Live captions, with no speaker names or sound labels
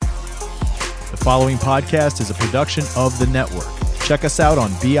following podcast is a production of the network. Check us out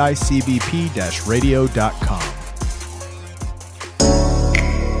on bicbp-radio.com.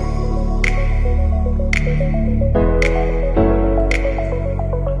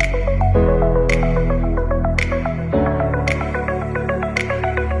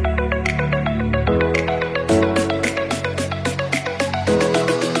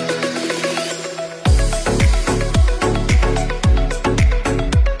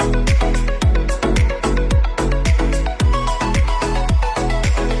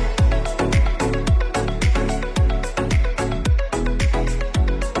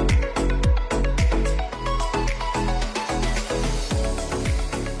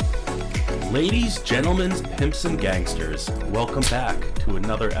 Ladies, gentlemen, pimps, and gangsters, welcome back to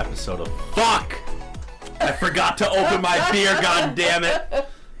another episode of Fuck! I forgot to open my beer, goddammit!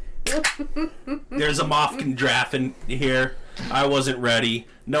 There's a Mofkin draft in here. I wasn't ready.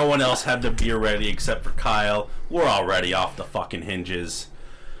 No one else had the beer ready except for Kyle. We're already off the fucking hinges.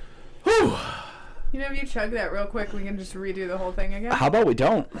 Whew! You know, if you chug that real quick, we can just redo the whole thing again. How about we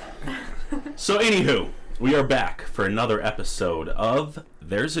don't? So, anywho, we are back for another episode of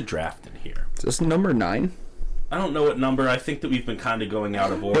There's a Draft in Here. Is this number 9? I don't know what number. I think that we've been kind of going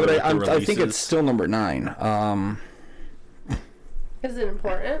out of order. Yeah, but I think it's still number 9. Is it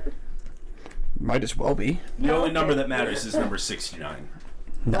important? Might as well be. The only number that matters is number 69.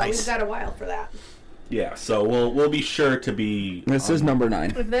 Well, we've got a while for that. Yeah, so we'll be sure to be... This is number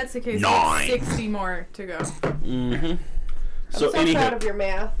 9. If that's the case, 9. 60 more to go. Mm-hmm. So proud of your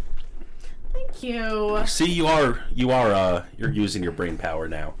math. Thank you. See, you're using your brain power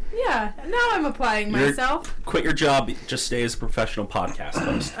now. Yeah, now I'm applying myself. Quit your job, just stay as a professional podcast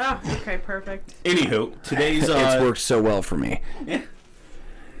host. Oh, okay, perfect. Anywho, today's... it's worked so well for me. Yeah.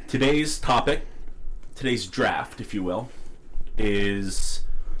 Today's topic, today's draft, if you will, is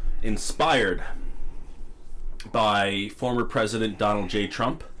inspired by former President Donald J.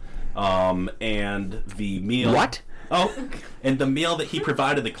 Trump, and the meal... What? Oh, and the meal that he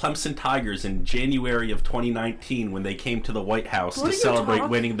provided the Clemson Tigers in January of 2019 when they came to the White House to celebrate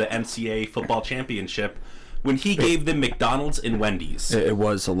winning the NCAA football championship, when he gave them McDonald's and Wendy's. It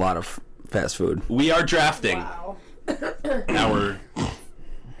was a lot of fast food. We are drafting our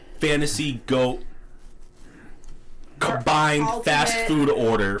fantasy GOAT combined fast food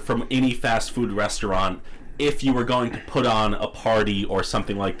order from any fast food restaurant if you were going to put on a party or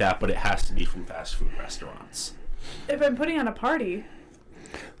something like that, but it has to be from fast food restaurants. If I'm putting on a party...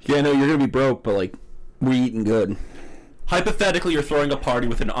 Yeah, no, you're going to be broke, but, like, we're eating good. Hypothetically, you're throwing a party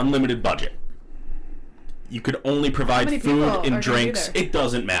with an unlimited budget. You could only provide food and drinks. It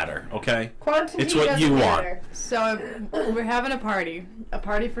doesn't matter, okay? Quantity it's what you matter. want. So if we're having a party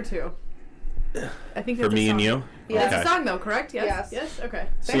for two. I think for that's me a and song. you? Yeah, Okay. it's a song though, correct? Yes. Yes. Okay.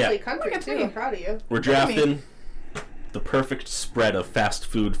 So, yeah. Especially country too. I'm proud of you. We're drafting the perfect spread of fast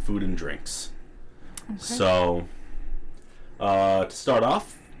food, food, and drinks. Okay. So, to start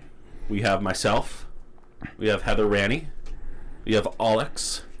off, we have myself, we have Heather Ranney, we have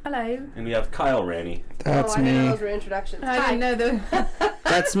Alex, Hello. and we have Kyle Ranney. That's I me. didn't know those were introductions. I didn't know the...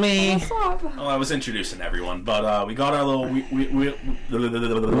 That's me. Oh, I was introducing everyone, but we got our little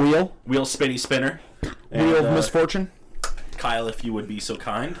wheel spinny spinner. And, Wheel of misfortune. Kyle, if you would be so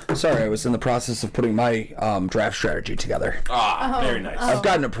kind. Sorry, I was in the process of putting my draft strategy together. Very nice. I've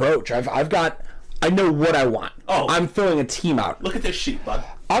got an approach. I know what I want. Oh. I'm filling a team out. Look at this sheet, bud.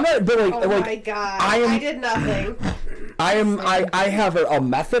 I'm not, but like, Oh like my god! I did nothing. I have a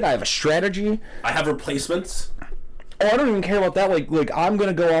method. I have a strategy. I have replacements. Oh, I don't even care about that. Like I'm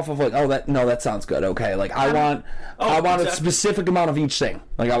gonna go off of like, that sounds good. Okay, like I want a specific amount of each thing.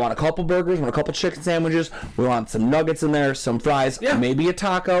 Like I want a couple burgers, I want a couple chicken sandwiches. We want some nuggets in there, some fries, maybe a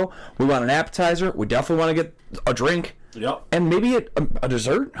taco. We want an appetizer. We definitely want to get a drink. Yep. And maybe a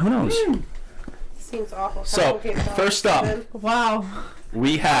dessert. Who knows? Seems awful. So first up, Wow.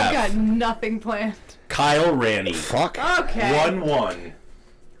 we I've have got nothing planned. Kyle Ranney. Fuck. Okay. 1-1.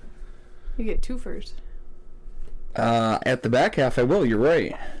 You get two first. At the back half, I will. You're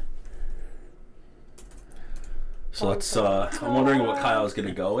right. So let's. I'm wondering what Kyle's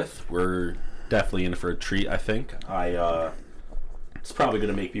gonna go with. We're definitely in for a treat. I think. It's probably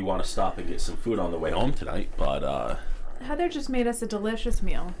gonna make me want to stop and get some food on the way home tonight. But Heather just made us a delicious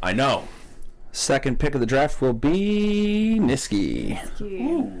meal. I know. Second pick of the draft will be Nisky.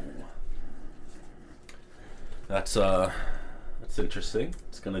 Ooh. That's interesting.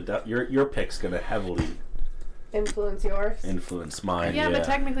 It's gonna your pick's gonna heavily influence yours. Influence mine. Yeah, but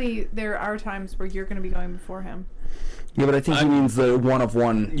technically there are times where you're going to be going before him. Yeah, but I think he means the one of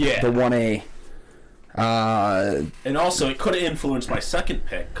one. Yeah. The 1A. And also, it could have influenced my second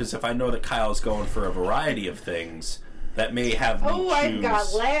pick, because if I know that Kyle's going for a variety of things, that may have me choose... I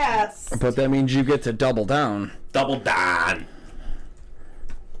got last. But that means you get to double down. Double down.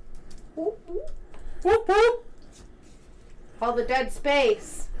 Whoop, whoop. All the dead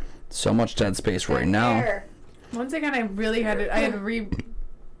space. So much dead space right now. There. Once again, I really had to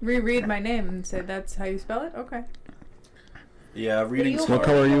reread my name and say that's how you spell it. Okay. Yeah, reading's What hard.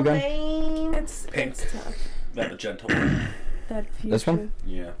 color are you again? It's tough. Magenta one. That future. This one?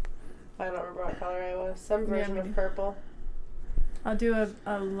 Yeah. I don't remember what color I was. Some version me of neither. purple. I'll do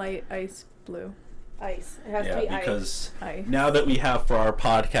a light ice blue. Ice. It has to Yeah, be ice. because Ice. now that we have for our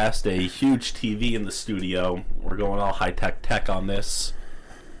podcast a huge TV in the studio, we're going all high-tech on this.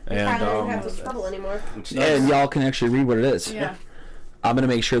 And I don't have this trouble anymore. it's Yeah, and nice. y'all can actually read what it is. Yeah. I'm going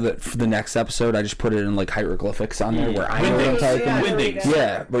to make sure that for the next episode, I just put it in like hieroglyphics on there where I know what I'm Windings. typing. Yeah. Windings.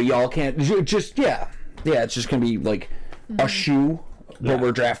 Yeah, but y'all can't. Just, yeah, it's just going to be like a shoe, but Yeah.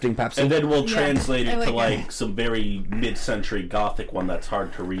 we're drafting Pepsi. And then we'll Yeah, translate I it to like like some very mid-century Gothic one that's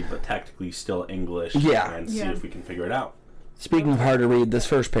hard to read, but technically still English. Yeah. And see Yeah. if we can figure it out. Speaking of hard to read, this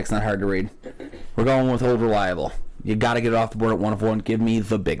first pick's not hard to read. We're going with Old Reliable. You got to get it off the board at 1 of 1. Give me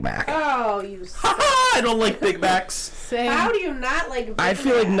the Big Mac. Oh, you suck. I don't like Big Macs. Same. How do you not like Big I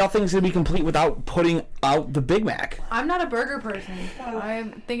feel like Mac? nothing's going to be complete without putting out the Big Mac. I'm not a burger person. I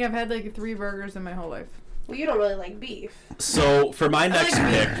think I've had like 3 burgers in my whole life. Well, you don't really like beef. So for my I next like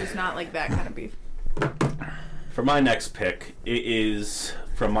pick, beef, just not like that kind of beef. it is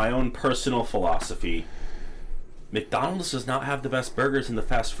from my own personal philosophy. McDonald's does not have the best burgers in the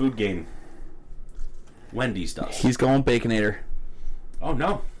fast food game. Wendy's does. He's going Baconator. Oh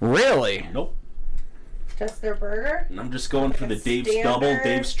no, Really? nope. Just their burger? And I'm just going for the a Dave's standard- double,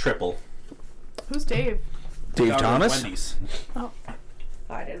 Dave's triple. Who's Dave? Dave Got it with Thomas? Wendy's. Oh,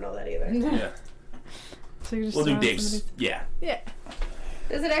 I didn't know that either. Yeah, So you're just we'll do throwing Dave's. somebody's- Yeah. Yeah.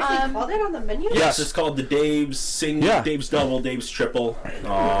 Does it actually call that on the menu? Yes, it's called the Dave's single, Yeah. Dave's double, Dave's triple.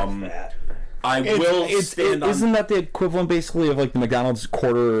 I will stand on. Isn't that the equivalent basically of like the McDonald's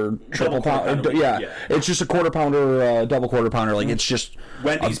quarter triple Double quarter pounder? pounder, Yeah. yeah. It's just a quarter pounder, double quarter pounder. Like it's just.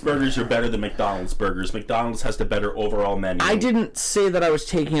 Wendy's burgers are better than McDonald's burgers. McDonald's has the better overall menu. I didn't say that I was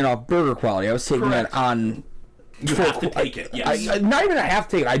taking it off burger quality. I was taking Correct. it on. You have to take it. Yes. Not even a half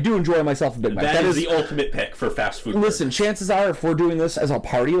take it. I do enjoy myself a Big Mac. that is the ultimate pick for fast food. Listen, burgers. chances are, if we're doing this as a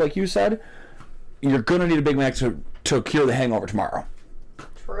party, like you said, you're gonna need a Big Mac to cure the hangover tomorrow.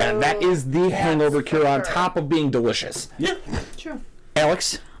 True. And that is the hangover cure on sure. top of being delicious. Yeah. True.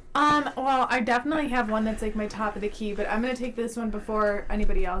 Alex, Well, I definitely have one that's like my top of the key, but I'm gonna take this one before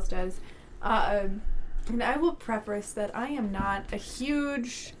anybody else does. And I will preface that I am not a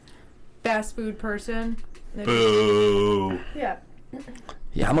huge fast food person. Boo. Yeah.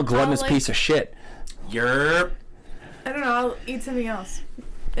 yeah, I'm a gluttonous like- piece of shit. You're. I don't know. I'll eat something else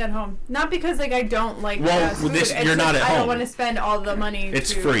at home. Not because like I don't like Well, fast food. this- It's you're not just at I home. don't want to spend all the money.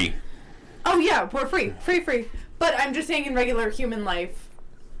 It's to... free. Oh yeah, we're free. But I'm just saying in regular human life,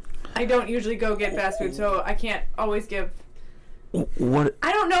 I don't usually go get fast food, so I can't always give. What?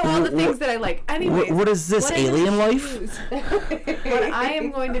 I don't know all the things that I like. Anyways, What is this, what I'm alien gonna life? choose- what I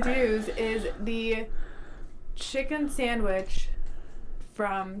am going to choose is the chicken sandwich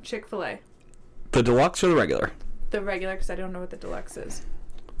from Chick-fil-A. The deluxe or the regular? The regular, because I don't know what the deluxe is.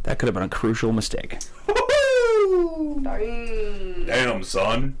 That could have been a crucial mistake. Dang. Damn,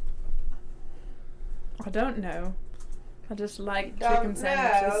 son. I don't know. I just like Don't chicken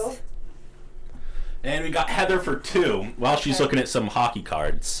sandwiches. know. And we got Heather for 2 while she's looking at some hockey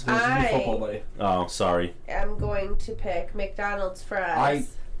cards. I Oh, sorry. am going to pick McDonald's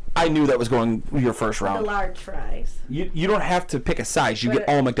fries. I knew that was going your first The round. large fries. You don't have to pick a size. You get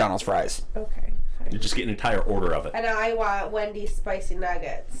all McDonald's fries. Okay. You just get an entire order of it. And I want Wendy's spicy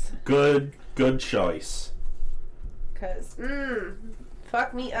nuggets. Good choice. Because,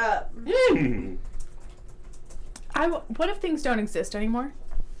 fuck me up. What if things don't exist anymore?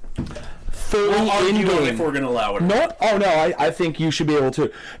 Fully We'll argue in-game. if we're gonna allow it. No, oh no, I think you should be able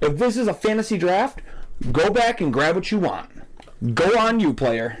to. If this is a fantasy draft, go back and grab what you want. Go on, you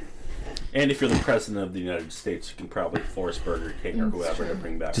player. And if you're the president of the United States, you can probably force Burger King or whoever to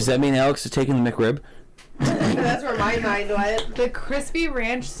bring back. Does that mean Alex is taking the McRib? That's where my mind went. The crispy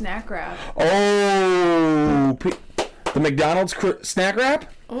ranch snack wrap. Oh, the McDonald's snack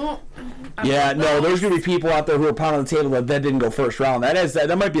wrap? Oh, Yeah, no, there's gonna be people out there who are pounding the table that didn't go first round.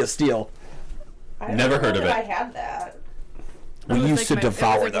 That might be a steal. I don't Never know heard of that it. I had that. We It was used to like it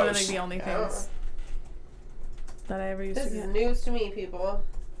devour was like one of those. like the only things that I ever used This to is get. news to me, people.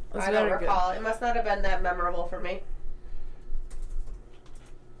 It's I don't very good. recall. It must not have been that memorable for me.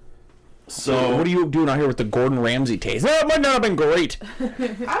 So what are you doing out here with the Gordon Ramsay taste? That might not have been great. I don't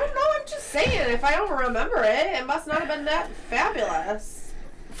know. I'm just saying. If I don't remember it, it must not have been that fabulous.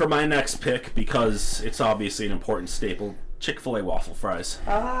 for my next pick, because it's obviously an important staple, Chick-fil-A waffle fries.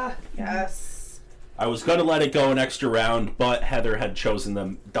 Ah, yes. I was gonna let it go an extra round, but Heather had chosen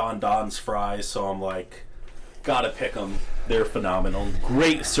them Don's fries, so I'm like, gotta pick them. They're phenomenal.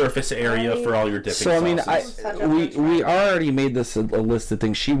 Great surface area for all your dipping So I mean, sauces. we already made this a list of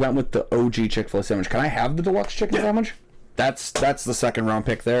things. She went with the OG Chick-fil-A sandwich. Can I have the deluxe chicken sandwich? That's the second round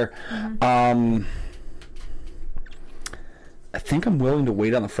pick there. I think I'm willing to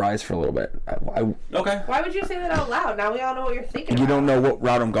wait on the fries for a little bit. Okay. Why would you say that out loud? Now we all know what you're thinking. You about. don't know what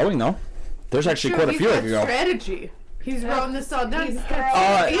route I'm going though. There's actually quite a few I could go. Strategy. He's wrote this all down. But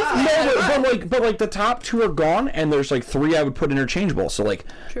the top two are gone, and there's like three I would put interchangeable. So like,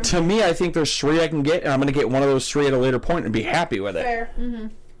 to me, I think there's three I can get, and I'm gonna get one of those three at a later point and be happy with it. Fair.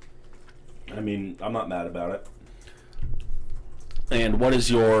 I mean, I'm not mad about it. And what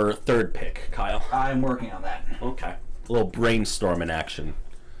is your third pick, Kyle? I'm working on that. Okay. A little brainstorming action.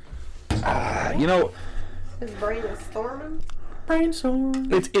 You know, His brain is storming. Brainstorm.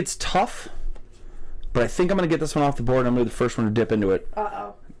 it's tough, but I think I'm gonna get this one off the board. I'm gonna be the first one to dip into it.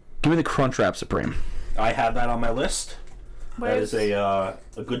 Uh-oh. Give me the Crunchwrap Supreme. I have that on my list. That Where's- is a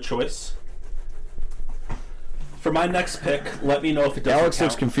good choice. For my next pick, let me know if it doesn't Alex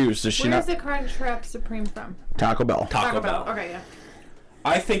count. looks confused. Does she Where's not? the Crunchwrap Supreme from? Taco Bell. Taco Bell. Okay, yeah.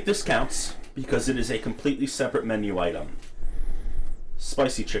 I think this counts because it is a completely separate menu item.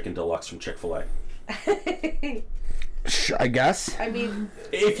 Spicy Chicken Deluxe from Chick-fil-A. I guess. I mean,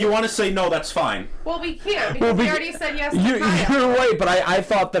 If you want to say no, that's fine. well, we can't because we already said yes to You're Kyle. right, but I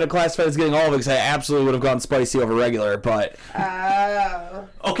thought that a classified is getting all of it because I absolutely would have gone spicy over regular. But Oh.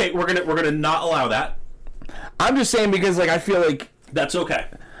 Okay, we're gonna not allow that. I'm just saying because like I feel like That's okay.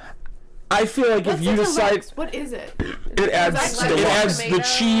 if you decide What is it? it adds That's it like adds the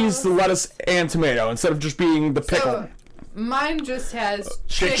tomatoes. cheese, the lettuce, and tomato instead of just being the pickle, So, mine just has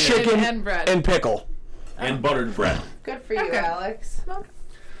Chicken. chicken and bread. and pickle. And buttered bread. Good for you, Okay. Alex.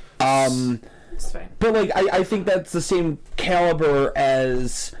 It's fine. But like I think that's the same caliber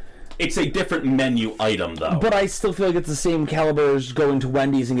as. It's a different menu item, though. But I still feel like it's the same caliber as going to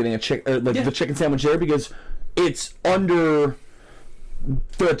Wendy's and getting the chicken sandwich there because it's under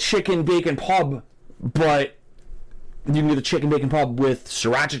the chicken bacon pub, but you can get the chicken bacon pub with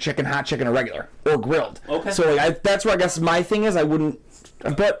sriracha chicken, hot chicken, or regular or grilled. Okay. So like that's where I guess my thing is. I wouldn't,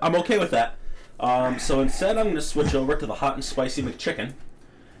 but I'm okay with that. So instead, I'm going to switch over to the hot and spicy McChicken,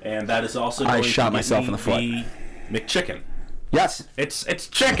 and that is also going shot to get myself me in the foot. the McChicken. yes, It's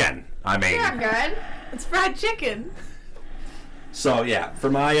chicken. I mean, Yeah, good. It's fried chicken. so yeah,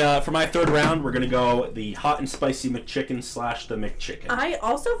 for my third round, we're gonna go the hot and spicy McChicken / the McChicken. I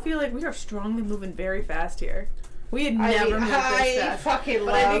also feel like we are strongly moving very fast here. We had I never moved this I fast. fucking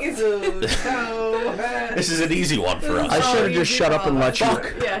But I love think food. So This is an easy one for us. I Oh, should have you just do shut up and all let you.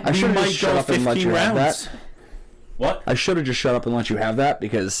 that. Yeah. I should have might just shut go up and let 15 you have rounds. that. What? I should have just shut up and let you have that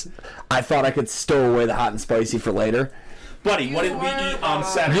because I thought I could stow away the hot and spicy for later. Buddy, what did we were eat on wrong.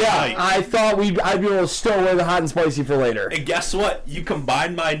 Saturday Yeah, night? I thought I'd be able to stow away the hot and spicy for later. And guess what? You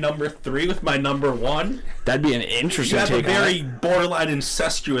combine my number 3 with my number 1. That'd be an You interesting have a take on very it. borderline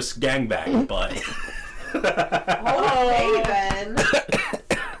incestuous gangbang, but okay then.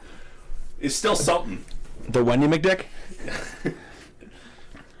 it's still something. The Wendy McDick?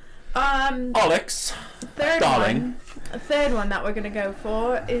 Alex, Third darling. one. A third one that we're gonna go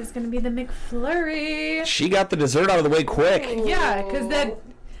for is gonna be the McFlurry. She got the dessert out of the way quick. Yeah, because that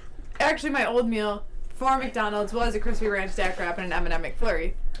actually my old meal for McDonald's was a crispy ranch stack wrap and an M&M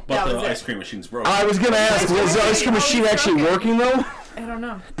McFlurry. But that the was it. ice cream machine's broken. I was gonna ask, was the ice cream machine actually working though? I don't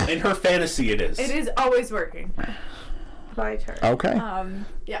know. In her fantasy, it is. It is always working. My turn. Okay.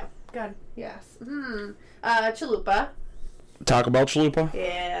 Yeah. Good. Yes. Chalupa. Taco Bell chalupa?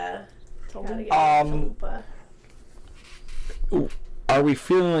 Yeah. Gotta get Um, chalupa. Are we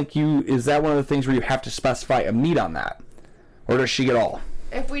feeling like is that one of the things where you have to specify a meat on that? Or does she get all?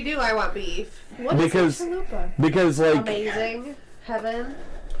 If we do, I want beef. What Because- is a chalupa? Because like Amazing. Heaven.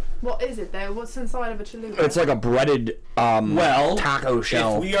 What is it though? What's inside of a chalupa? it's like a breaded Well, taco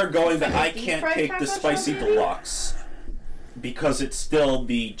shell. If we are going that I deep can't fried take the taco spicy shell, maybe? deluxe because it's still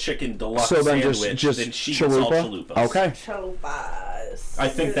the chicken deluxe so then sandwich, just then she gets all chalupas. Okay. Chalupas. I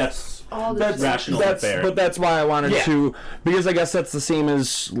think that's all the That's rational and fair. But that's why I wanted Yeah. to, because I guess that's the same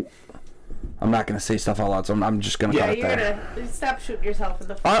as. I'm not gonna say stuff out loud, so I'm just gonna Yeah, cut it you're there. gonna stop shooting yourself in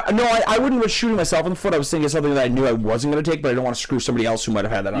the foot. No, I wouldn't be shooting myself in the foot. I was thinking of something that I knew I wasn't gonna take, but I don't want to screw somebody else who might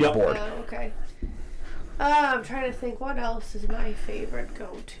have had that on Yep. the board. Okay. I'm trying to think what else is my favorite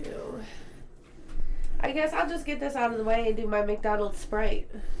go-to. I guess I'll just get this out of the way and do my McDonald's Sprite.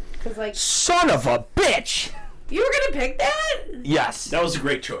 Cause like, Son of a bitch! you were gonna pick that? Yes. That was a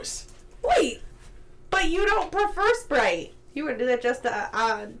great choice. Wait, but you don't prefer Sprite. You were do that just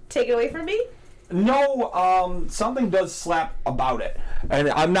to take it away from me? No, something does slap about it. And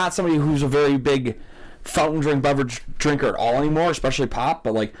I'm not somebody who's a very big fountain drink beverage drinker at all anymore, especially pop,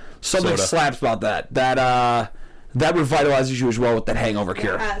 but like something Soda. slaps about that. That revitalizes you as well with that hangover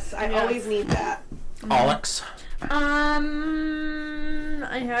cure. Yes, I always need that. Alex? I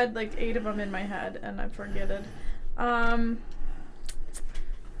had like 8 of them in my head and I forget it. Hold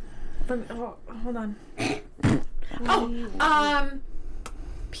on.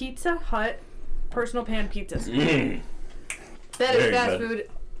 Pizza Hut personal pan pizzas. That is Very fast good. food.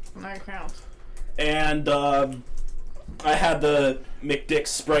 That counts. And I had the McDick's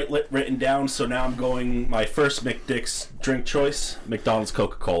Sprite written down, so now I'm going my first McDick's drink choice, McDonald's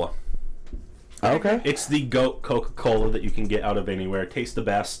Coca-Cola. Okay. It's the GOAT Coca-Cola that you can get out of anywhere. It tastes the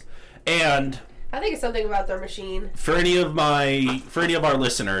best. And I think it's something about their machine. for any of our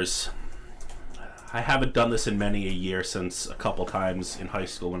listeners, I haven't done this in many a year since a couple times in high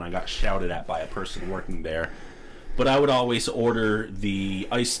school when I got shouted at by a person working there. But I would always order the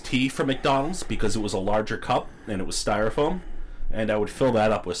iced tea from McDonald's because it was a larger cup and it was styrofoam. And I would fill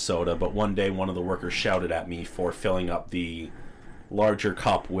that up with soda. But one day one of the workers shouted at me for filling up the larger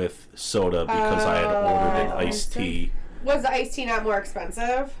cup with soda because I had ordered an iced tea. Was the iced tea not more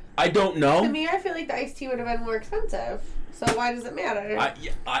expensive? I don't To know. me, I feel like the iced tea would have been more expensive. So why does it matter?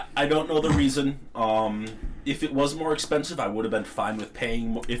 I don't know the reason. If it was more expensive, I would have been fine with paying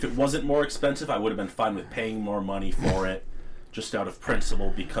more. If it wasn't more expensive, I would have been fine with paying more money for it, just out of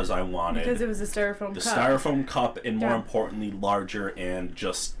principle because I wanted Because it was a styrofoam the cup. styrofoam cup and more Yeah. importantly, larger and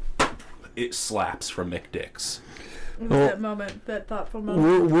just it slaps from McDick's. It was Well, that moment, that thoughtful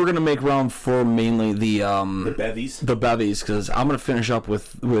moment. We're gonna make round 4 mainly the The bevies. the bevies because I'm gonna finish up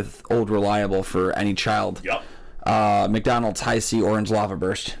with Old Reliable for any child. Yup. McDonald's High C Orange Lava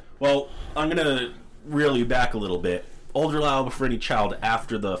Burst. Well, I'm gonna reel you back a little bit. Old Reliable for any child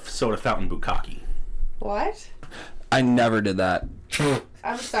after the soda fountain bukkake. What? I never did that.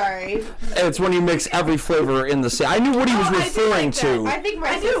 I'm sorry. It's when you mix every flavor in the same. I knew what he was I do referring like to. I think my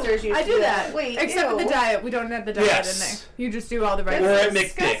I sisters do. used I to do that. Wait, except for the ew. diet. We don't have the diet Yes. in there. You just do all the right. We're at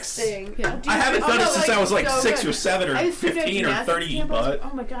That's McDick's. disgusting. Yeah. I haven't done it since I was like so 6 good. or 7 I or used to do 15 or gymnastics 30, camp. but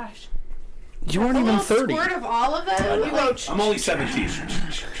Oh my gosh. You weren't A even little 30. squirt of all of them? You Like, go. I'm only 17.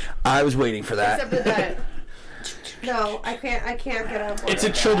 I was waiting for that. except for the diet. No, I can't get on board. It's a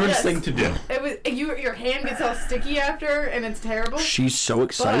with that. children's Yes. thing to do. It was your hand gets all sticky after, and it's terrible. She's so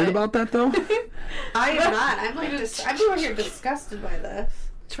excited But- about that though. I am not. I'm like I'm over here disgusted by this.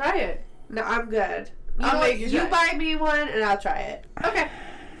 Try it. No, I'm good. I'll know make what? you You try buy me one and I'll try it. Okay.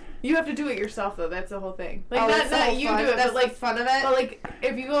 You have to do it yourself though. That's the whole thing. Like That's the not whole you fun. do it, That's but like the fun of it. But like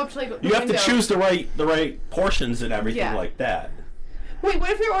if you go up to like You have to choose the right portions and everything Yeah. like that. Wait,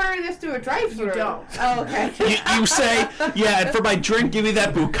 what if you're ordering this through a drive-thru? You don't. Oh, okay. You say, yeah, and for my drink, give me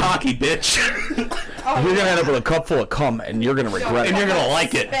that bukkake, bitch. You're gonna end up with a cup full of cum, and you're gonna regret And it. you're gonna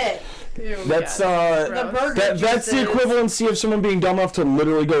like it. Spit. Ew, That's yeah. The Gross. burger that's the juices. equivalency of someone being dumb enough to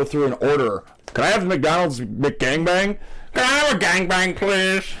literally go through and order. Can I have the McDonald's McGangbang? Can I have a gangbang,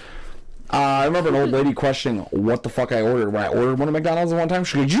 please? I remember an old lady questioning what the fuck I ordered when I ordered one of McDonald's at one time.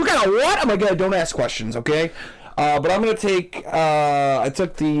 She goes, "You got a what?" I'm like, "Yeah, don't ask questions, okay?" But I'm gonna take. I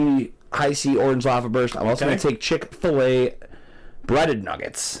took the High C Orange Lava Burst. I'm also Okay. gonna take Chick-fil-A breaded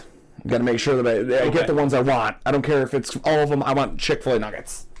nuggets. Got to make sure that I Okay. get the ones I want. I don't care if it's all of them. I want Chick-fil-A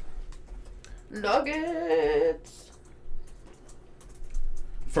nuggets. Nuggets.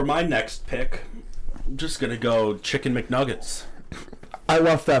 For my next pick, I'm just gonna go chicken McNuggets. I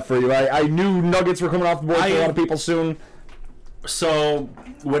left that for you. I knew nuggets were coming off the board for a I- lot of people soon. So,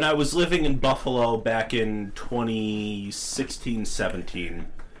 when I was living in Buffalo back in 2016-17,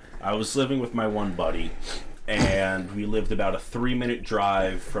 I was living with my one buddy, and we lived about a 3-minute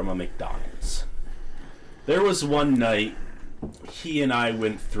drive from a McDonald's. There was one night, he and I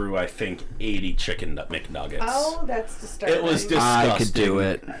went through, I think, 80 chicken McNuggets. Oh, that's disturbing. It was disgusting. I could do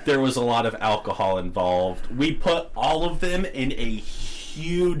it. There was a lot of alcohol involved. We put all of them in a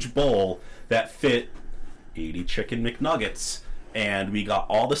huge bowl that fit 80 chicken McNuggets, and we got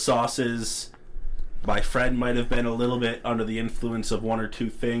all the sauces. My friend might have been a little bit under the influence of one or two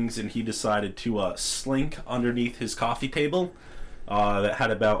things, and he decided to slink underneath his coffee table that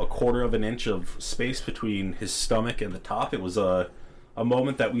had about 1/4 of an inch of space between his stomach and the top. It was a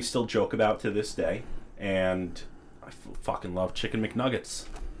moment that we still joke about to this day, and I fucking love chicken McNuggets.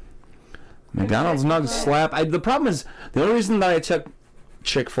 McDonald's nuggets slap. The problem is, the only reason that I took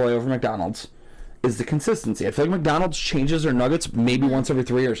Chick-fil-A over McDonald's is the consistency. I feel like McDonald's changes their nuggets maybe once every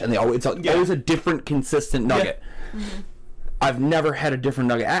 3 years, and it's always a different consistent nugget. Yeah. Mm-hmm. I've never had a different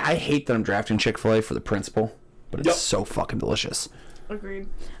nugget. I hate that I'm drafting Chick-fil-A for the principle, but it's so fucking delicious. Agreed.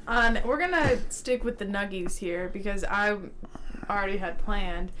 We're gonna stick with the nuggies here because I already had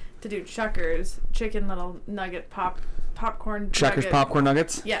planned to do Chuckers chicken little nugget popcorn. Chuckers nugget. Popcorn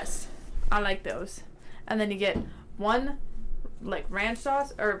nuggets? Yes, I like those. And then you get one like ranch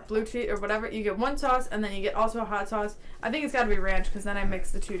sauce or blue cheese or whatever. You get one sauce and then you get also a hot sauce. I think it's got to be ranch because then I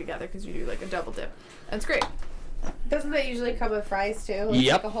mix the two together because you do like a double dip. And it's great. Doesn't that usually come with fries too? It's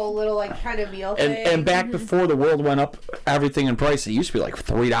yep. like a whole little like kind of meal thing. And back before the world went up, everything in price, it used to be like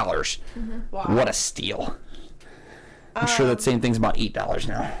 $3. Mm-hmm. Wow. What a steal. I'm sure that same thing's about $8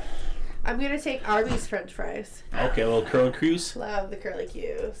 now. I'm going to take Arby's French fries. Okay, a little curly Q's. Love the curly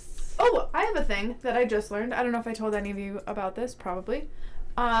Q's. Oh, I have a thing that I just learned. I don't know if I told any of you about this, probably.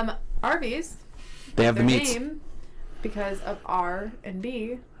 Arby's. They have the their meats. Name, because of R and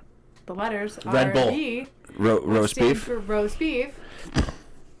B, the letters Red R Bull. and B. Roast beef. For roast beef.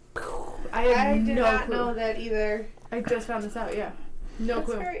 I did no not clue. know that either. I just found this out, yeah. No That's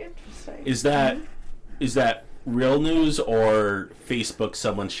clue. very interesting. Is that real news or Facebook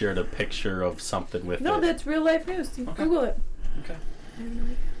someone shared a picture of something with it? No, that's real life news. You can Google it. Okay.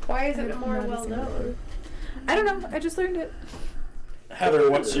 Why is I it don't more know well this known? I don't know. I just learned it. Heather,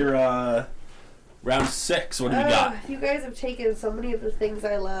 what's your round 6? What do we got? You guys have taken so many of the things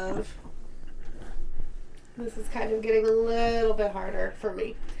I love. This is kind of getting a little bit harder for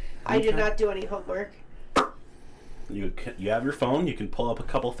me. I did not do any homework. You have your phone. You can pull up a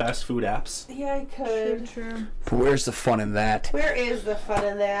couple fast food apps. Yeah, I could. True. Where's the fun in that? Where is the fun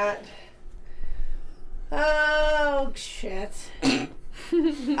in that? Oh, shit.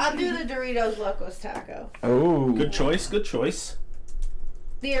 I'll do the Doritos Locos Taco. Oh. Good choice. Good choice.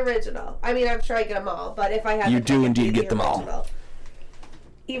 The original. I mean, I'm sure I get them all, but if I had You to do pick, indeed it'd be get them all. original.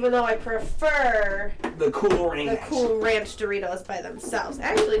 Even though I prefer The Cool Ranch. the Cool Ranch Doritos by themselves.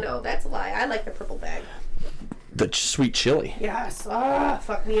 Actually, no, that's a lie. I like the purple bag. The sweet chili. Yes. Ah,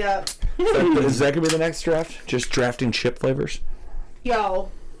 fuck me up. Is that going to be the next draft? Just drafting chip flavors?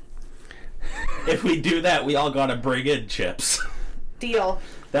 Yo, If we do that, we all gotta bring in chips. deal.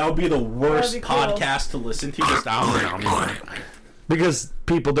 That would be the worst That'd be cool. podcast to listen to. Just Because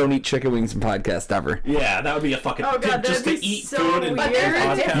people don't eat chicken wings in podcasts ever. yeah, that would be a fucking Oh, God, just to that'd be eat so food and weird. do a But there's a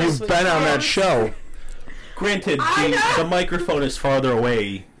podcast. difference. You've been on that show. Granted, the microphone is farther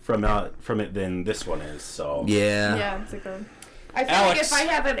away from it than this one is, so Yeah. Yeah, it's like a... I feel Alex. like if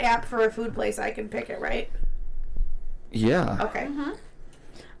I have an app for a food place, I can pick it, right? Yeah. Okay.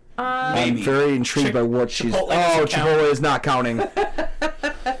 I'm maybe. very intrigued by what she's... Chipotle Oh, doesn't count. Chipotle is not counting.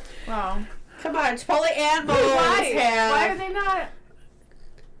 Wow. Come on, Chipotle and Moe's Why? have. Why are they not...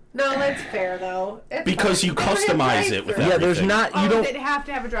 No, that's fair though. It's because fine. you They don't have customize it with drive-thru. Yeah, there's everything. not... You Oh, don't... they'd have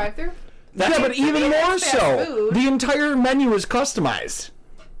to have a drive-thru? Yeah, but even more that's fast so. food. The entire menu is customized.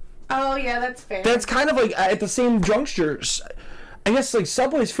 Oh yeah, that's fair. That's kind of like at the same juncture. I guess like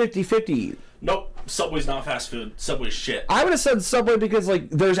Subway's 50-50. Nope, Subway's not fast food. Subway's shit. I would have said Subway because like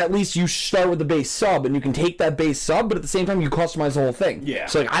there's at least you start with the base sub and you can take that base sub, but at the same time you customize the whole thing. Yeah.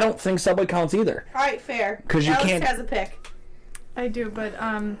 So like I don't think Subway counts either. All right, fair. 'Cause you Alex can't- has a pick. I do, but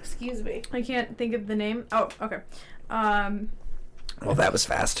Excuse me. I can't think of the name. Oh, okay. Well, that was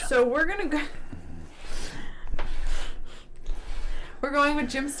fast. So we're gonna go. We're going with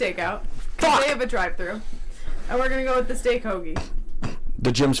Jim's Steakout. 'Cause Fuck! They have a drive-thru, and we're gonna go with the steak hoagie.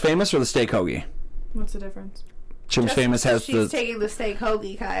 The Jim's Famous or the steak hoagie? What's the difference? Jim's Famous has She's the... taking the steak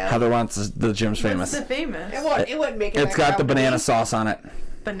hoagie, Kyle. Heather wants the Jim's Famous. What's the famous? It wouldn't make it. It's got the banana sauce on it.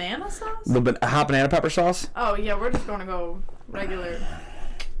 Banana sauce? The hot banana pepper sauce? Oh yeah, we're just gonna go regular,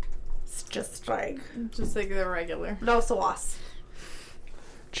 It's just like just like the regular. no sauce.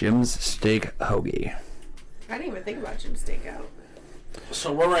 Jim's steak hoagie. I didn't even think about Jim's Steakout.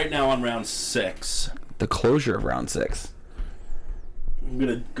 So we're right now on round 6. The closure of round 6. I'm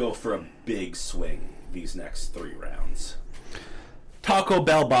gonna go for a big swing these next 3 rounds. Taco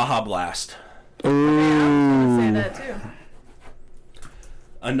Bell Baja Blast. I was gonna say that too.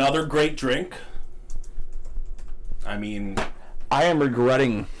 Another great drink. I mean, I am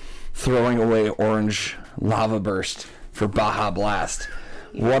regretting throwing away Orange Lava Burst for Baja Blast.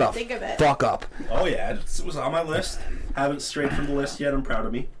 What a think of it. fuck up. oh yeah, it was on my list. Haven't strayed from the list yet. I'm proud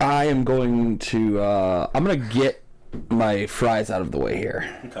of me. I am going to, I'm going to get my fries out of the way here.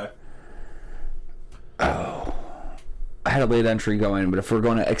 Okay. I had a late entry going, but if we're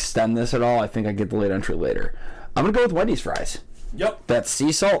going to extend this at all, I think I get the late entry later. I'm going to go with Wendy's fries. Yep. That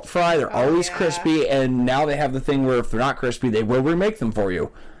sea salt fry, they're always crispy, and now they have the thing where if they're not crispy, they will remake them for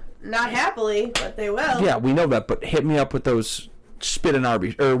you. Not happily, but they will. Yeah, we know that, but hit me up with those spit-in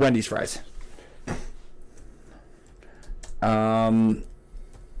Arby's or Wendy's fries.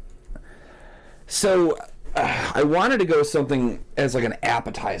 So I wanted to go something as like an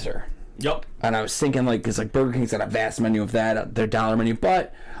appetizer. Yep. And I was thinking like, because like Burger King's got a vast menu of that, their dollar menu,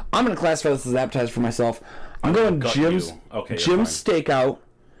 but I'm gonna classify this as appetizer for myself. I'm going Jim's Steakout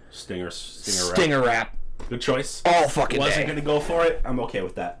Stinger wrap. Good choice. All fucking Wasn't day. gonna go for it. I'm okay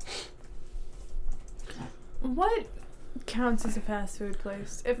with that. What counts as a fast food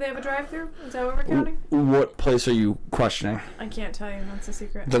place? If they have a drive-thru, is that what we're counting? What place are you questioning? I can't tell you. That's a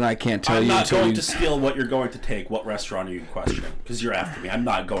secret. Then I can't tell I'm you. not until going you... to steal what you're going to take. What restaurant are you questioning? Because you're after me. I'm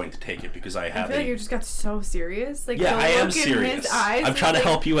not going to take it because I have I feel like you just got so serious. Like, Yeah, the I am look in serious. his eyes I'm is trying to like,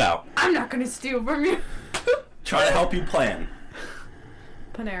 help you out. I'm not going to steal from you. Trying to help you plan.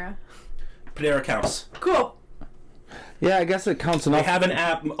 Panera. Panera counts. Cool. Yeah, I guess it counts They enough. have an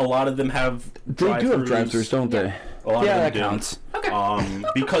app. A lot of them have They do have drive-thrus, don't they? A lot Yeah, of that them counts. Okay.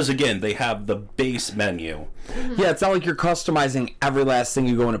 Because again, they have the base menu. Yeah, it's not like you're customizing every last thing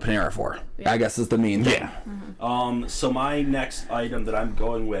you go into Panera for. Yeah. I guess is the main thing. So my next item that I'm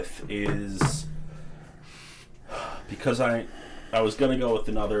going with is because I was gonna go with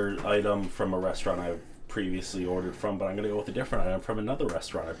another item from a restaurant I previously ordered from, but I'm gonna go with a different item from another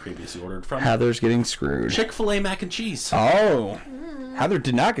restaurant I previously ordered from. Heather's getting screwed. Chick-fil-A mac and cheese. Oh. Heather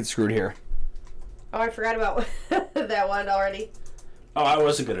did not get screwed here. Oh, I forgot about that one already. Oh, I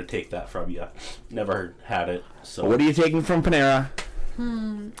wasn't gonna take that from you. Never had it. So What are you taking from Panera?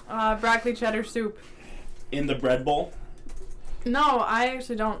 Broccoli cheddar soup. in the bread bowl? No, I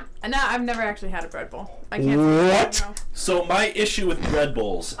actually don't. No, I've never actually had a bread bowl. I can't. What? say that, no. So my issue with bread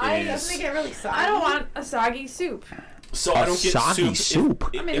bowls Doesn't it is get really soggy? I don't want a soggy soup. so I don't get soggy soup?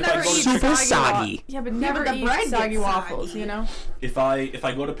 If, I mean, if never I go eat to Soup is soggy. soggy. Yeah, but never but the eat bread soggy gets waffles. soggy. You know. If I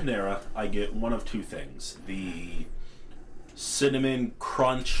go to Panera, I get one of two things: the cinnamon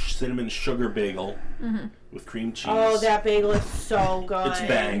crunch, cinnamon sugar bagel with cream cheese. Oh, that bagel is so good. It's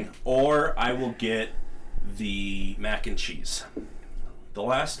bang. Or I will get the mac and cheese. The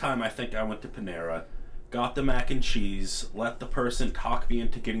last time I think I went to Panera, got the mac and cheese, let the person talk me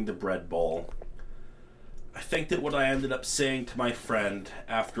into getting the bread bowl. I think that what I ended up saying to my friend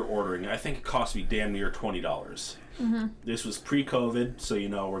after ordering, I think it cost me damn near $20. This was pre-COVID, so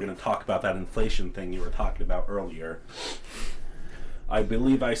we're going to talk about that inflation thing you were talking about earlier. I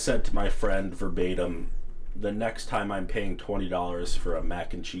believe I said to my friend verbatim, the next time I'm paying $20 for a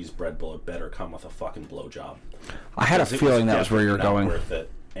mac and cheese bread bowl, it better come with a fucking blowjob. I had a Because it feeling that was where you were definitely not going. worth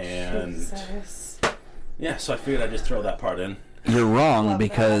it. And Jesus. yeah, so I figured I'd just throw that part in. You're wrong Love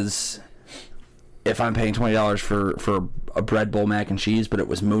because if I'm paying $20 for a bread bowl mac and cheese, but it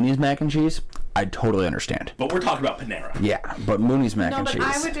was Mooney's mac and cheese, I'd totally understand. But we're talking about Panera. Yeah, but Mooney's mac No, and but cheese.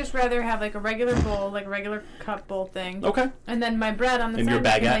 I would just rather have like a regular bowl, like a regular cup bowl thing. Okay. And then my bread on the And side. your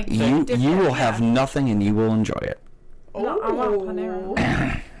I can, baguette? like, you dip you it, will have yeah. nothing and you will enjoy it. No, I want Ooh.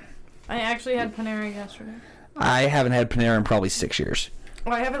 Panera. I actually had Panera yesterday. I haven't had Panera in probably 6 years.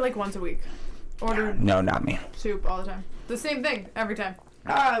 Well, I have it like once a week. Order No, not me. soup all the time. The same thing every time.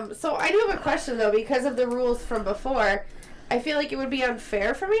 So I do have a question though, because of the rules from before. I feel like it would be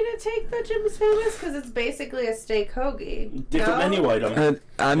unfair for me to take the Jim's Famous because it's basically a steak hoagie. Different menu item.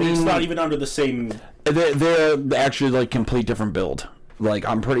 I And mean, it's not even under the same. they're actually like complete different build. Like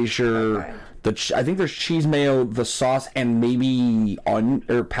I'm pretty sure Okay. I think there's cheese mayo, the sauce, and maybe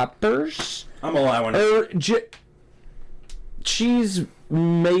or peppers. I'm allowing it. Or cheese,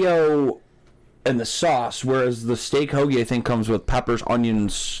 mayo, and the sauce, whereas the steak hoagie I think comes with peppers,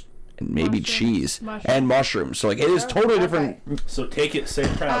 onions, and maybe Mushrooms. cheese Mushrooms. and mushrooms. So like it is totally different. So take it, say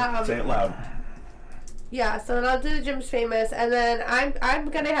it proud, say it loud. Yeah, so then I'll do the Jim's Famous, and then I'm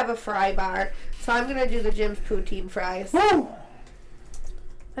gonna have a fry bar, so I'm gonna do the Jim's poutine fries.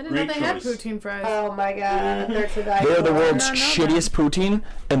 I didn't know Great they had choice. poutine fries. Oh my god, they're to die They're the for. world's No, no, no. shittiest poutine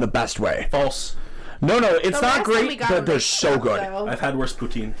in the best way. False. No, it's The not last time we great, got but them, they're they so sucked, good. though. I've had worse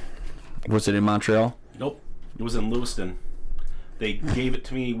poutine. Was it in Montreal? Nope. It was in Lewiston. They gave it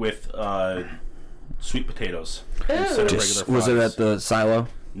to me with sweet potatoes instead of regular Was it fries. at the silo?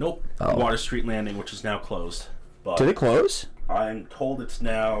 Nope. Oh. Water Street Landing, which is now closed. But Did it close? I'm told it's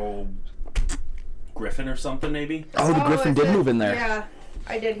now Griffin or something, maybe. Oh, the Griffin is did it? move in there. Yeah,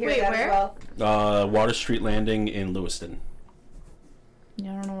 I did hear Wait, that where? as well. Water Street Landing in Lewiston.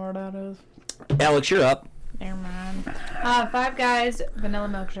 Yeah, I don't know where that is. Alex, you're up. Never mind. Five Guys vanilla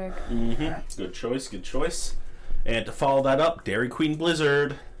milkshake. Mm-hmm. Good choice, good choice. And to follow that up, Dairy Queen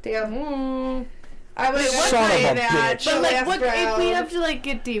Blizzard. Damn. Ooh. I would Son of say a that. bitch. But like, last what if we round. have to like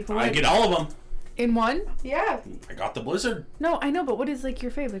get deep? I Like, get all of them. in one? Yeah. I got the Blizzard. No, I know, but what is like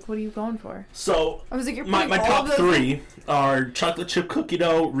your favorite? Like, what are you going for? So I was like, you're my putting all top of those three are chocolate chip cookie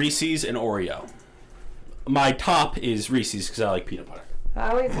dough, Reese's, and Oreo. My top is Reese's because I like peanut butter.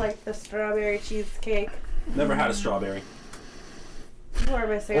 I always liked the strawberry cheesecake. Never had a strawberry. Or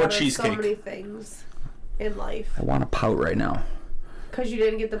am I saying Or there's so cheesecake. many things in life? I want to pout right now. Because you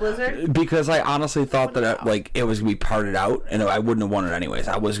didn't get the Blizzard? Because I honestly thought that it was gonna be parted out, and I wouldn't have won it anyways.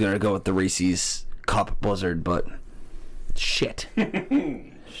 I was gonna go with the Reese's Cup Blizzard, but shit.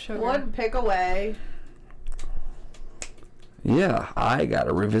 sugar. One pick away. Yeah, I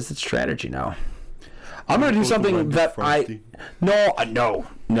gotta revisit strategy now. I'm gonna do something that no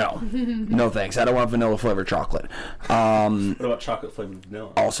thanks. I don't want vanilla flavored chocolate. What about chocolate flavored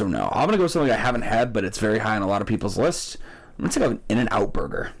vanilla? Also no. I'm gonna go with something I haven't had, but it's very high on a lot of people's list. I'm gonna take an In-N-Out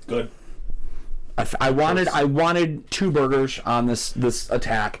burger. Good. I wanted 2 burgers on this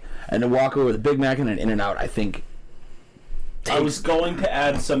attack, and to walk away with a Big Mac and an In-N-Out, I think. I was going to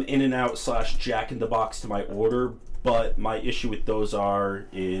add some In-N-Out / Jack in the Box to my order, but my issue with those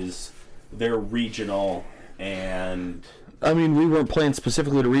is they're regional and... I mean, we weren't playing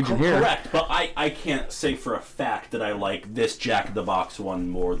specifically to region here. Correct, but I can't say for a fact that I like this Jack in the Box one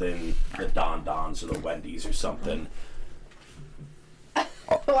more than the Don Don's or the Wendy's or something.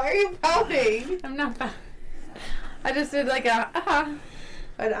 Why are you pouting? I'm not bad. I just did like a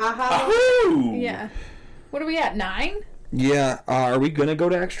An aha. Ahoo! Yeah. What are we at? 9? Yeah, are we gonna go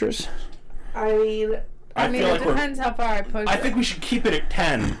to extras? I mean, I mean, feel it like we're... depends how far I push. I think we should keep it at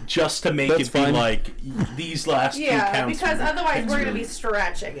 10 just to make That's it be fine. like these last two yeah, counts. because for otherwise we're going to Pittsburgh. be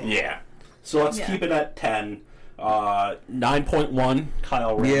stretching it. Yeah. So let's Yeah. keep it at 10. 9.1,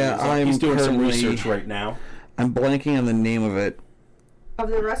 Kyle Ranney. Yeah, He's doing some currently- research right now. I'm blanking on the name of it. Of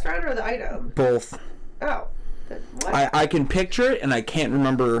the restaurant or the item? Both. Oh. What? I can picture it, and I can't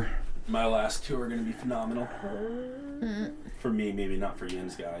remember. My last two are going to be phenomenal. For me, maybe not for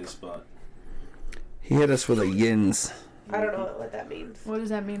Yin's guys, but... He hit us with a yins. I don't know what that means. What does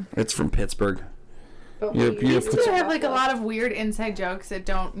that mean? It's from Pittsburgh. But You're- we you're- used You to have like a lot of weird inside jokes that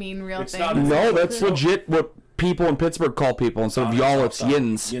don't mean real It's things. not- No, that's legit what people in Pittsburgh call people. Instead of y'all, it's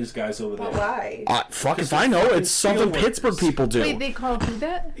yins. Yin's guys over there. But why? Fuck if I know. It's something Steel Pittsburgh workers. people do. Wait, they call who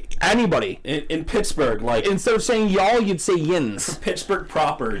that? Anybody. In Pittsburgh, like... Instead of saying y'all, you'd say yins. Pittsburgh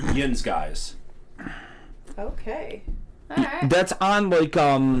proper, Yin's guys. Okay. Alright. That's on like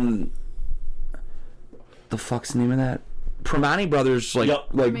the fuck's the name of that? Primani Brothers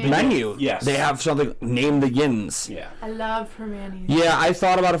Yep. menu. Yes. They have something named the yins. Yeah. I love Hermione's. Yeah, I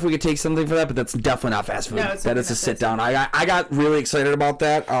thought about if we could take something for that, but that's definitely not fast food. No, it's that definitely is a not sit fast down. I got really excited about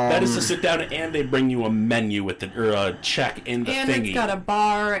that. That is to sit down and they bring you a menu with the or a check in the And thingy. it's got a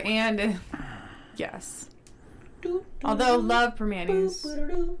bar and yes. Although love Hermione's.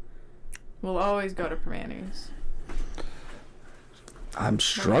 We'll always go to Hermione's. I'm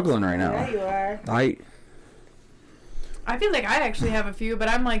struggling right now. Yeah, you are. I feel like I actually have a few, but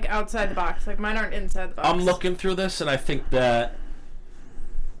I'm like outside the box. Like mine aren't inside the box. I'm looking through this and I think that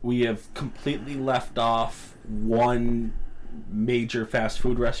we have completely left off one major fast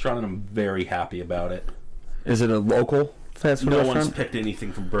food restaurant and I'm very happy about it. Is it a local fast food No restaurant? one's picked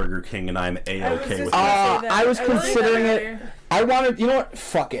anything from Burger King and I'm A-okay I was just with gonna that. say that. I was I really considering thought it. earlier. I wanted, you know what?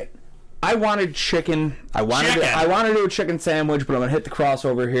 Fuck it. I wanted chicken. I wanted to do a chicken sandwich, but I'm gonna hit the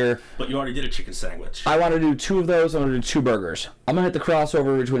crossover here. But you already did a chicken sandwich. I want to do 2 of those. I'm gonna do 2 burgers. I'm gonna hit the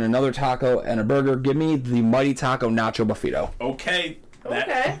crossover between another taco and a burger. Give me the Mighty Taco Nacho Buffito. Okay.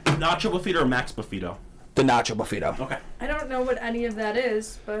 Okay. Nacho Buffito or Max Buffito? The Nacho Buffito. Okay. I don't know what any of that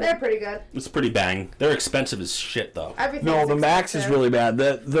is, but They're pretty good. It's pretty bang. They're expensive as shit though. Everything's No, the Max is expensive. really bad.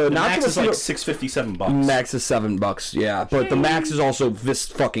 The The Nacho Max is Buffito. like $6.57. Max is $7, yeah. But the Max is also this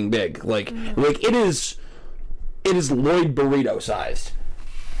fucking big. Like it is Lloyd burrito sized.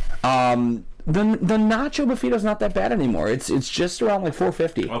 The Nacho Buffito's not that bad anymore. It's just around like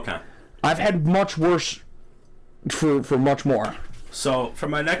 $4.50. Okay. I've had much worse for much more. So for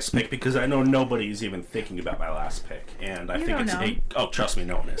my next pick, because I know nobody's even thinking about my last pick, and I think don't it's know. oh, trust me,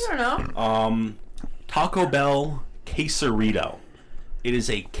 no one is. I don't know. Taco Bell Quesarito. It is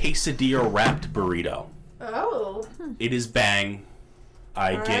a quesadilla wrapped burrito. Oh. It is bang.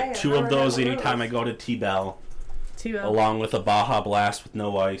 I get Alright, 2 of I've those never heard anytime of I go to T-Bell, Two along with a Baja Blast with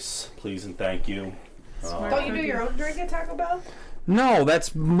no ice, please and thank you. Don't you do your own drink at Taco Bell? No,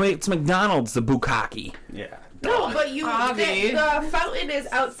 it's McDonald's, the bukkake. Yeah. No, but you Avi. the fountain is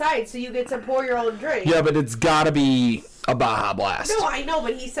outside, so you get to pour your own drink. Yeah, but it's gotta be a Baja Blast. No, I know,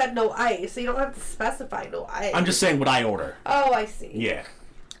 but he said no ice, so you don't have to specify no ice. I'm just saying what I order. Oh, I see. Yeah.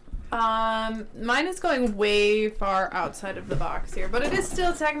 Mine is going way far outside of the box here, but it is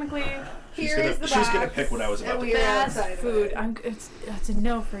still technically She's gonna pick what I was about to pick. fast food. It's a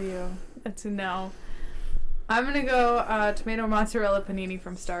no for you. It's a no. I'm gonna go tomato mozzarella panini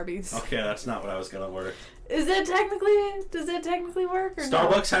from Starbucks. Okay, that's not what I was gonna order. Does that technically work or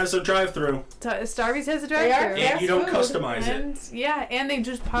Starbucks has a drive-through. Starbucks has a drive-through. And you don't customize it. And they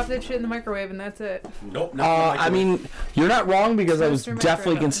just pop that shit in the microwave and that's it. Nope. Not I mean, you're not wrong because I was Toaster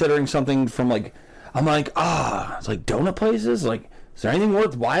definitely microwave. considering something from like, I'm like, it's like donut places. Like, is there anything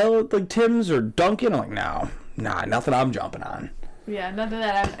worthwhile at like Tim's or Dunkin'? I'm like, nah, nothing I'm jumping on. Yeah, nothing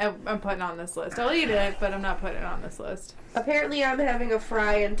that I'm putting on this list. I'll eat it, but I'm not putting it on this list. Apparently, I'm having a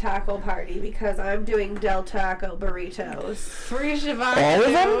fry and taco party because I'm doing Del Taco burritos. Free Shivani. All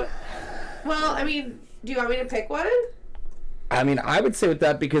of them? Well, I mean, do you want me to pick one? I mean, I would say with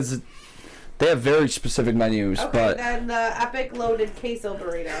that because they have very specific menus, Okay, but then the epic loaded queso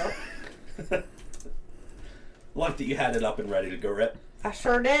burrito. Like that you had it up and ready to go, Rip. I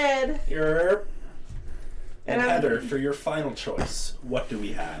sure did. And And Heather, for your final choice, what do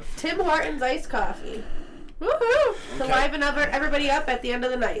we have? Tim Hortons iced coffee. Woohoo! To liven everybody up at the end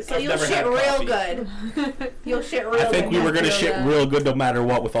of the night. So I've you'll never shit had real coffee. good. You'll shit real good. I think we were gonna feel shit that. real good no matter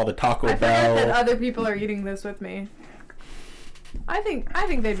what with all the Taco I forget that Bell. other people are eating this with me. I think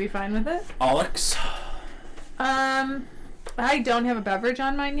they'd be fine with it. Alex. I don't have a beverage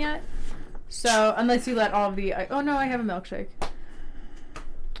on mine yet. So unless you let all of the oh no, I have a milkshake.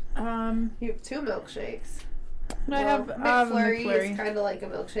 You have 2 milkshakes. I have McFlurry McFlurry. is kind of like a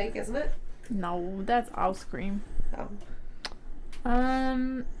milkshake, isn't it? No, that's ice cream. Oh.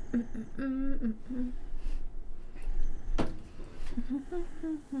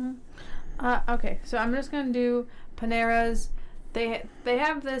 Okay, so I'm just gonna do Panera's. They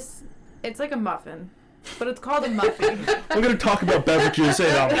have this. It's like a muffin, but it's called a muffin. We're gonna talk about beverages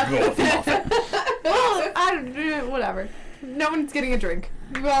and I'm gonna go with the muffin. Well, whatever. No one's getting a drink.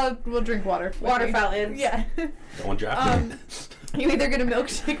 We'll drink water. Water fountains. Yeah. Don't draft me. You either get a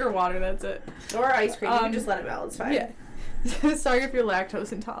milkshake or water. That's it. Or ice cream. You can just let it melt. It's fine. Yeah. Sorry if you're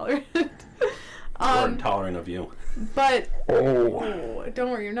lactose intolerant. We're intolerant of you. But oh,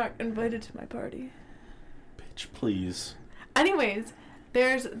 don't worry, you're not invited to my party. Bitch, please. Anyways,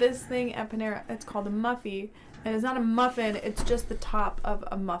 there's this thing at Panera. It's called a muffy, and it's not a muffin. It's just the top of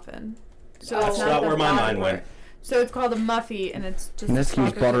a muffin. So That's it's not the where my bottom mind part. went. So it's called a muffy, and it's just. the Nisky top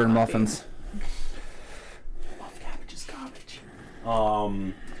was of butter the and muffy. muffins. Love cabbage is garbage.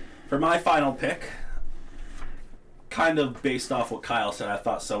 For my final pick, kind of based off what Kyle said, I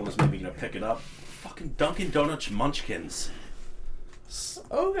thought someone was maybe gonna pick it up. Fucking Dunkin' Donuts Munchkins.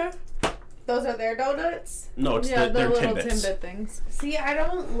 Okay. Those are their donuts? No, it's Yeah, the their little Timbits. Timbit things. See, I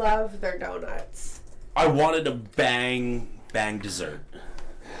don't love their donuts. I wanted a bang dessert.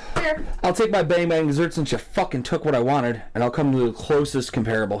 Here. I'll take my bang bang dessert since you fucking took what I wanted, and I'll come to the closest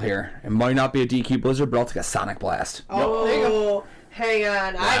comparable here. It might not be a DQ Blizzard, but I'll take a Sonic Blast. Oh, There you go. hang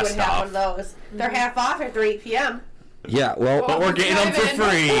on. I would Blast have off. one of those. They're half off after 8 p.m. Yeah, well, But we're getting them for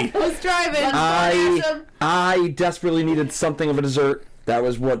free. Let's drive it. I desperately needed something of a dessert. That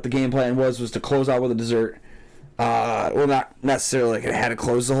was what the game plan was to close out with a dessert. Well, not necessarily like I had to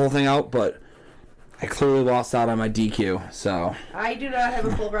close the whole thing out, but I clearly lost out on my DQ, so. I do not have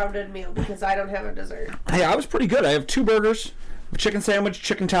a full-rounded meal because I don't have a dessert. Hey, I was pretty good. I have 2 burgers, a chicken sandwich,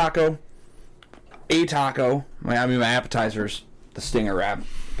 chicken taco, a taco. My appetizers, the stinger wrap,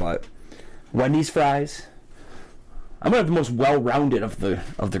 but Wendy's fries. I'm gonna have the most well-rounded of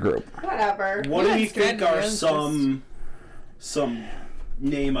the group. Whatever. What do had we think are strategy, some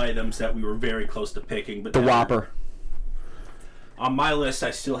name items that we were very close to picking? But The that Whopper. On my list, I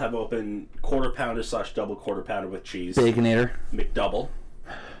still have open quarter pounder / double quarter pounder with cheese. Baconator. McDouble.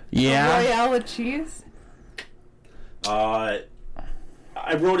 Yeah. Royale with cheese. I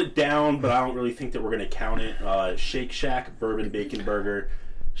wrote it down, but I don't really think that we're going to count it. Shake Shack Bourbon Bacon Burger.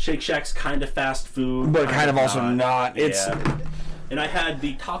 Shake Shack's kind of fast food, But kind of also not. It's Yeah. And I had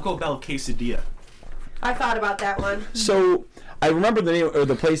the Taco Bell quesadilla. I thought about that one. so I remember the name or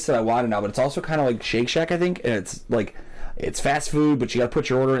the place that I wanted now, but it's also kind of like Shake Shack, I think, and it's like it's fast food, but you got to put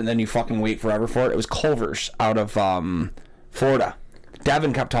your order and then you fucking wait forever for it. It was Culver's out of Florida.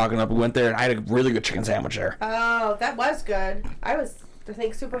 Devin kept talking up. We went there and I had a really good chicken sandwich there. Oh, that was good. I was, I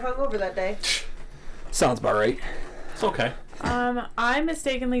think, super hungover that day. Sounds about right. It's okay. I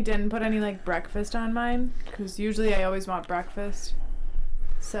mistakenly didn't put any like breakfast on mine because usually I always want breakfast.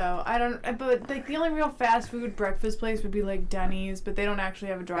 So I don't. But like the only real fast food breakfast place would be like Denny's, but they don't actually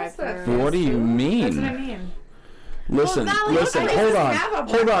have a drive-thru. That's not What do you food? mean? That's what I mean. Listen, not like- listen, I just hold have a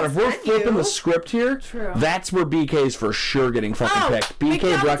on. If we're breakfast flipping the menu. script here, True. that's where BK's for sure getting fucking picked. BK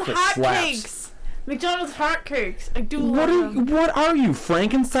McDonald's breakfast slaps. hotcakes. McDonald's hotcakes. I do What love them. what are you,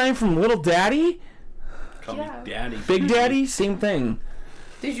 Frankenstein from Little Daddy? Call Yeah. me Daddy. Big Daddy? Same thing.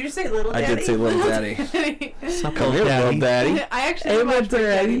 Did you say Little Daddy? I did say Little Daddy. Come here, Little Daddy. I actually Hey, watched Little Big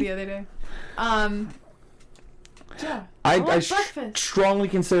Daddy Daddy. the other day. Yeah. I love breakfast. strongly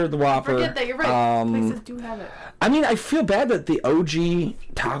consider the Whopper. Forget that, you're right. Places do have it. I mean, I feel bad that the OG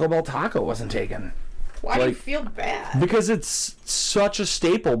Taco Bell taco wasn't taken. Why do you Like- feel bad? Because it's such a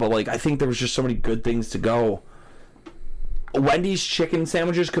staple, but like I think there was just so many good things to go. Wendy's chicken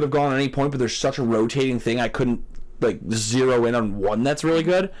sandwiches could have gone at any point, but there's such a rotating thing I couldn't like zero in on one that's really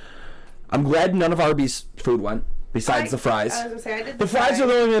good. I'm glad none of Arby's food went, besides the fries. I was gonna say, I did The fries are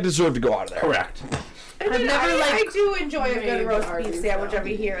the only thing that deserve to go out of there. Correct. I mean, never, I do enjoy a good made roast Arby's, beef sandwich though.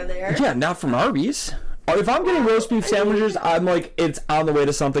 every here and there. Yeah, not from Arby's. Or if I'm getting roast beef sandwiches, I'm like, it's on the way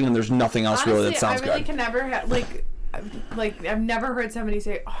to something and there's nothing else really that Honestly, sounds I really good. can never have like I've never heard somebody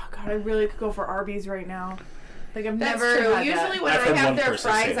say, "Oh God, I really could go for Arby's right now." Like I've That's never. true. Had Usually that. when I've I heard have one their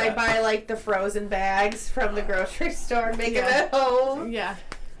person say fries, I that. buy like the frozen bags from the grocery store and make Yeah. them at home. Yeah,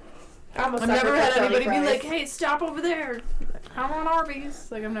 I'm a I've sucker never for had Tony anybody be fries. like, "Hey, stop over there. I want Arby's."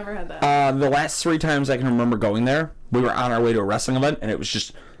 Like I've never had that. The last 3 times I can remember going there, we were on our way to a wrestling event and it was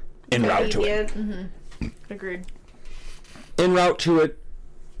just en route to it. Convenient. Agreed. En route to it,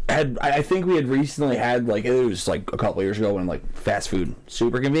 I think we had recently had, like, it was like a couple years ago when, like, fast food,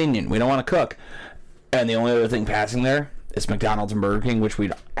 super convenient. We don't want to cook. And the only other thing passing there is McDonald's and Burger King, which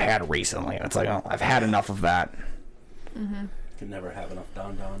we'd had recently. And it's like, oh, I've had enough of that. Can never have enough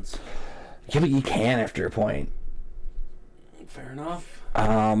Don Dons. Yeah, but you can after a point. Fair enough.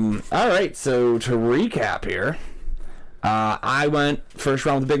 All right, so to recap here, I went first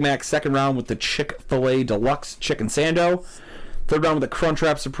round with the Big Mac, second round with the Chick-fil-A Deluxe Chicken Sando, third round with the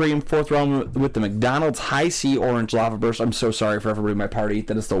Crunchwrap Supreme, fourth round with the McDonald's High C Orange Lava Burst. I'm so sorry for everybody in my party.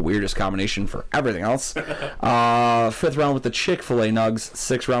 That is the weirdest combination for everything else. Fifth round with the Chick-fil-A Nugs,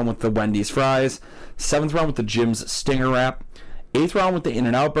 sixth round with the Wendy's Fries, seventh round with the Jim's Stinger Wrap, eighth round with the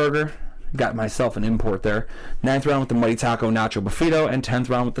In-N-Out Burger. Got myself an import there. Ninth round with the Mighty Taco Nacho Burrito, and 10th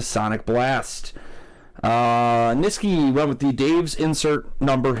round with the Sonic Blast. Nisky went with the Dave's insert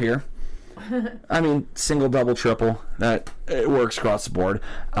number here. I mean, single, double, triple. That it works across the board.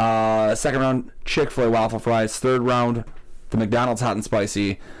 Second round, Chick-fil-A waffle fries. Third round, the McDonald's hot and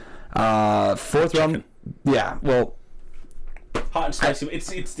spicy. Fourth round, yeah. Well, Hot and spicy.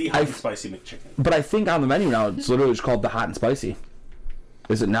 It's the hot and spicy McChicken. but I think on the menu now it's literally just called the hot and spicy.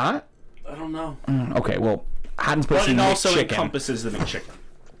 Is it not? I don't know. Okay, well, hot and But spicy it also McChicken. encompasses the McChicken.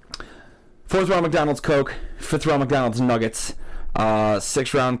 Fourth round, McDonald's Coke. Fifth round, McDonald's Nuggets.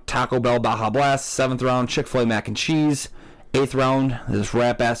 Sixth round, Taco Bell Baja Blast. Seventh round, Chick-fil-A Mac and Cheese. Eighth round, this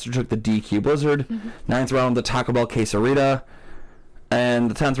rat bastard took the DQ Blizzard. Ninth round, the Taco Bell Quesarita. And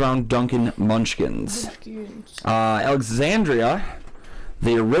the 10th round, Dunkin' Munchkins. Alexandria,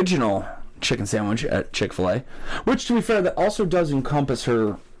 the original chicken sandwich at Chick-fil-A, which, to be fair, that also does encompass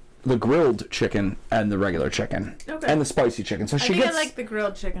the grilled chicken and the regular chicken. Okay. And the spicy chicken. So I she think gets... I like the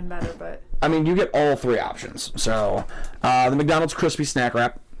grilled chicken better, but I mean, you get all 3 options. So, the McDonald's Crispy Snack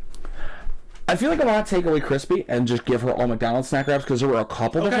Wrap. I feel like I want to take away Crispy and just give her all McDonald's snack wraps because there were a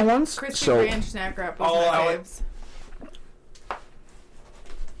couple different ones. crispy So, ranch snack wrap was Oh, my faves.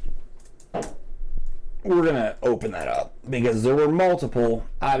 we're going to open that up because there were multiple.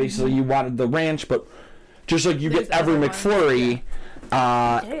 Obviously, you wanted the ranch, but just like you There's get every other ones,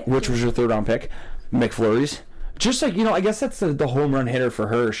 McFlurry, which was your 3rd round pick, McFlurries. Just like, I guess that's the home run hitter for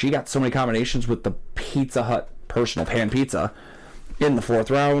her. She got so many combinations with the Pizza Hut personal pan pizza in the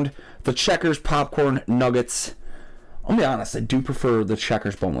 4th round. The Checkers popcorn nuggets. I'll be honest, I do prefer the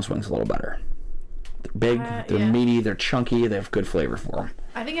Checkers boneless wings a little better. They're big, they're yeah. meaty, they're chunky, they have good flavor for them.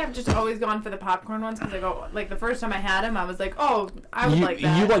 I think I've just always gone for the popcorn ones because I go like the first time I had them, I was like, oh, I would like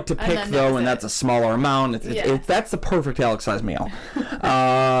that. You like to pick though, and that's a smaller amount. That's the perfect Alex size meal.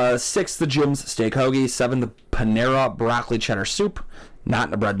 6, the Jim's steak hoagie. 7, the Panera broccoli cheddar soup, not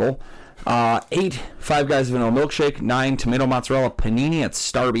in a bread bowl. 8, Five Guys vanilla milkshake. 9, tomato mozzarella panini at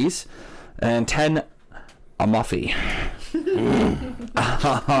Starbucks, and 10, a Muffy.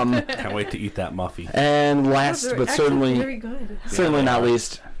 Can't wait to eat that Muffy. And last but certainly very good. not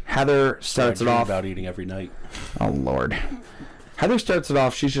least, Heather starts I it dream off. about eating every night. Oh Lord. Heather starts it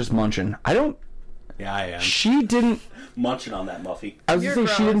off. She's just munching. Yeah, I am. She didn't. Munching on that Muffy. I was You're gonna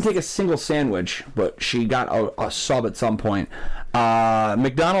say she didn't gross. take a single sandwich, but she got a sub at some point.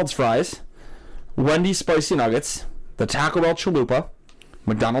 McDonald's fries, Wendy's spicy nuggets, the Taco Bell chalupa,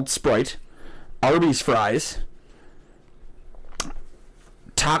 McDonald's Sprite, Arby's fries,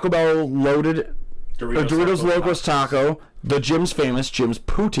 Taco Bell loaded Doritos Locos Taco, the Jim's Famous Jim's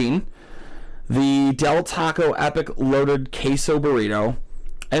Poutine, the Del Taco Epic Loaded Queso Burrito,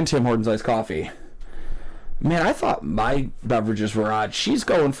 and Tim Hortons Iced Coffee. Man, I thought my beverages were odd. She's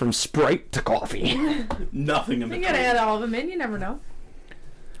going from Sprite to coffee. Nothing in between. You gotta add all of them in. You never know.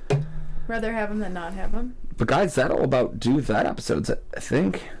 Rather have them than not have them. But guys, that'll about do that episode, I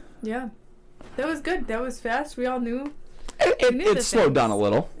think. Yeah. That was good. That was fast. We all knew. It slowed down a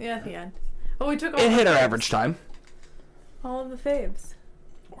little. Yeah, at the end. Oh, we took all It hit our faves. average time. All of the faves.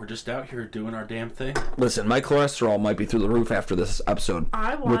 We're just out here doing our damn thing. Listen, my cholesterol might be through the roof after this episode.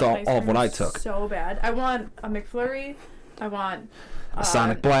 I want with ice all of what cream I took. so bad. I want a McFlurry. I want A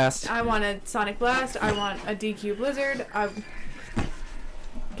Sonic Blast. I want a Sonic Blast. I want a DQ Blizzard.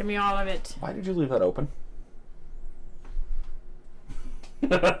 Give me all of it. Why did you leave that open?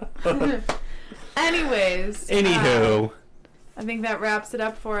 Anyways. Anywho. I think that wraps it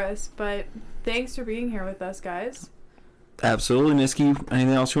up for us. But thanks for being here with us, guys. Absolutely. Nisky,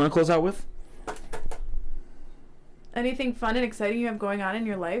 anything else you want to close out with? Anything fun and exciting you have going on in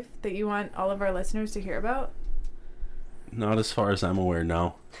your life that you want all of our listeners to hear about? Not as far as I'm aware,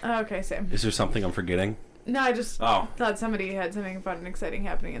 no. Oh, okay, same. Is there something I'm forgetting? No, I just thought somebody had something fun and exciting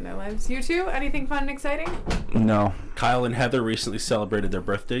happening in their lives. You too? Anything fun and exciting? No. Kyle and Heather recently celebrated their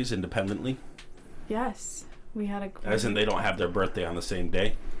birthdays independently. Yes. We had a... As in they don't have their birthday on the same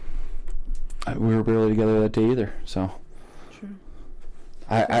day. We were barely together that day either, so... True.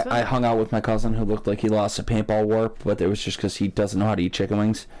 I hung out with my cousin who looked like he lost a paintball warp, but it was just because he doesn't know how to eat chicken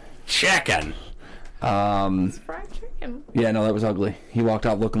wings. Chicken! It's fried chicken. Yeah, no, that was ugly. He walked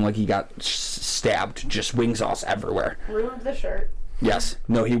out looking like he got stabbed, just wing sauce everywhere. Ruined the shirt. Yes.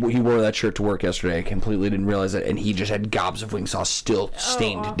 No, he wore that shirt to work yesterday. I completely didn't realize it, and he just had gobs of wing sauce still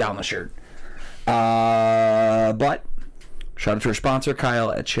stained down the shirt. But shout out to our sponsor,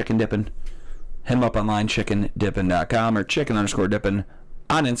 Kyle at Chicken Dippin'. Hit him up online, chickendippin.com or chicken_dippin'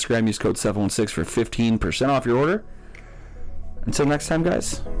 on Instagram. Use code 716 for 15% off your order. Until next time,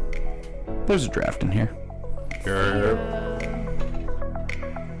 guys, there's a draft in here. Grr.